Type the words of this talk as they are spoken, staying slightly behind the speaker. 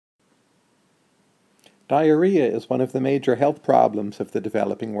Diarrhea is one of the major health problems of the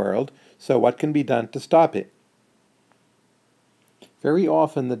developing world, so what can be done to stop it? Very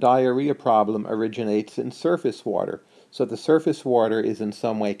often the diarrhea problem originates in surface water, so the surface water is in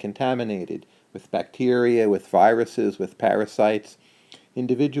some way contaminated with bacteria, with viruses, with parasites.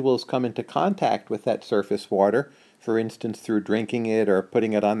 Individuals come into contact with that surface water, for instance through drinking it or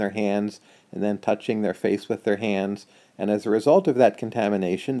putting it on their hands and then touching their face with their hands, and as a result of that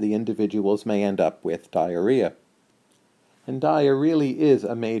contamination the individuals may end up with diarrhea. And diarrhea really is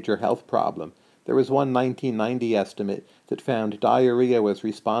a major health problem. There was one 1990 estimate that found diarrhea was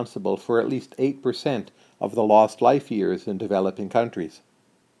responsible for at least 8% of the lost life years in developing countries.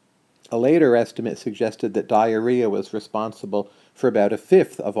 A later estimate suggested that diarrhea was responsible for about a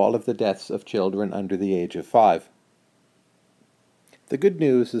fifth of all of the deaths of children under the age of 5. The good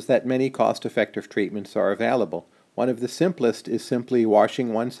news is that many cost-effective treatments are available. One of the simplest is simply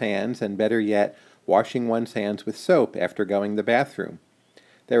washing one's hands, and better yet, washing one's hands with soap after going to the bathroom.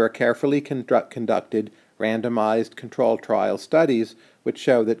 There are carefully conducted, randomized control trial studies which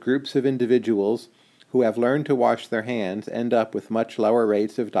show that groups of individuals who have learned to wash their hands end up with much lower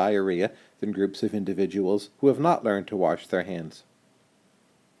rates of diarrhea than groups of individuals who have not learned to wash their hands.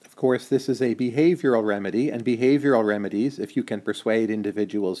 Of course, this is a behavioral remedy, and behavioral remedies, if you can persuade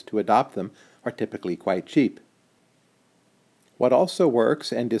individuals to adopt them, are typically quite cheap. What also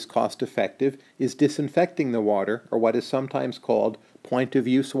works and is cost-effective is disinfecting the water, or what is sometimes called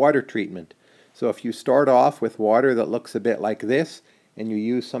point-of-use water treatment. So if you start off with water that looks a bit like this, and you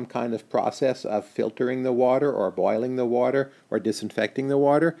use some kind of process of filtering the water or boiling the water or disinfecting the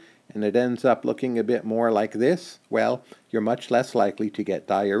water, and it ends up looking a bit more like this, well, you're much less likely to get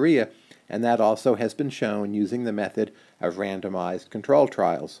diarrhea, and that also has been shown using the method of randomized control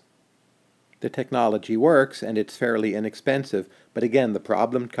trials. The technology works, and it's fairly inexpensive, but again, the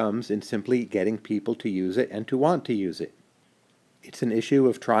problem comes in simply getting people to use it and to want to use it. It's an issue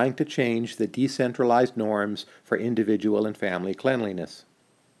of trying to change the decentralized norms for individual and family cleanliness.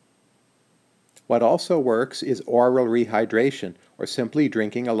 What also works is oral rehydration, or simply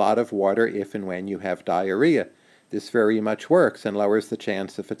drinking a lot of water if and when you have diarrhea. This very much works and lowers the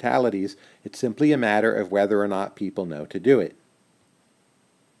chance of fatalities. It's simply a matter of whether or not people know to do it.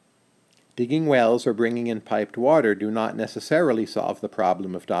 Digging wells or bringing in piped water do not necessarily solve the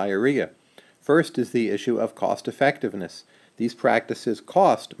problem of diarrhea. First is the issue of cost-effectiveness. These practices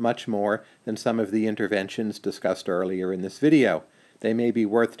cost much more than some of the interventions discussed earlier in this video. They may be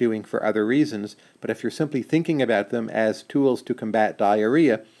worth doing for other reasons, but if you're simply thinking about them as tools to combat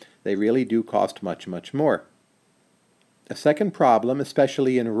diarrhea, they really do cost much, much more. A second problem,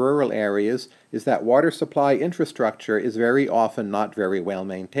 especially in rural areas, is that water supply infrastructure is very often not very well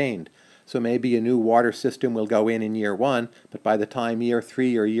maintained. So maybe a new water system will go in year 1, but by the time year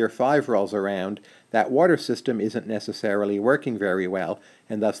 3 or year 5 rolls around, that water system isn't necessarily working very well,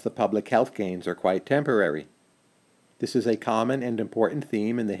 and thus the public health gains are quite temporary. This is a common and important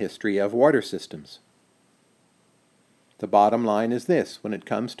theme in the history of water systems. The bottom line is this: when it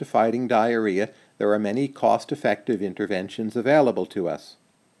comes to fighting diarrhea, there are many cost-effective interventions available to us.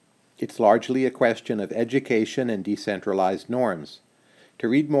 It's largely a question of education and decentralized norms. To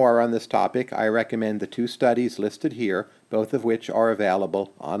read more on this topic, I recommend the 2 studies listed here, both of which are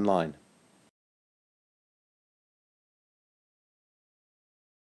available online.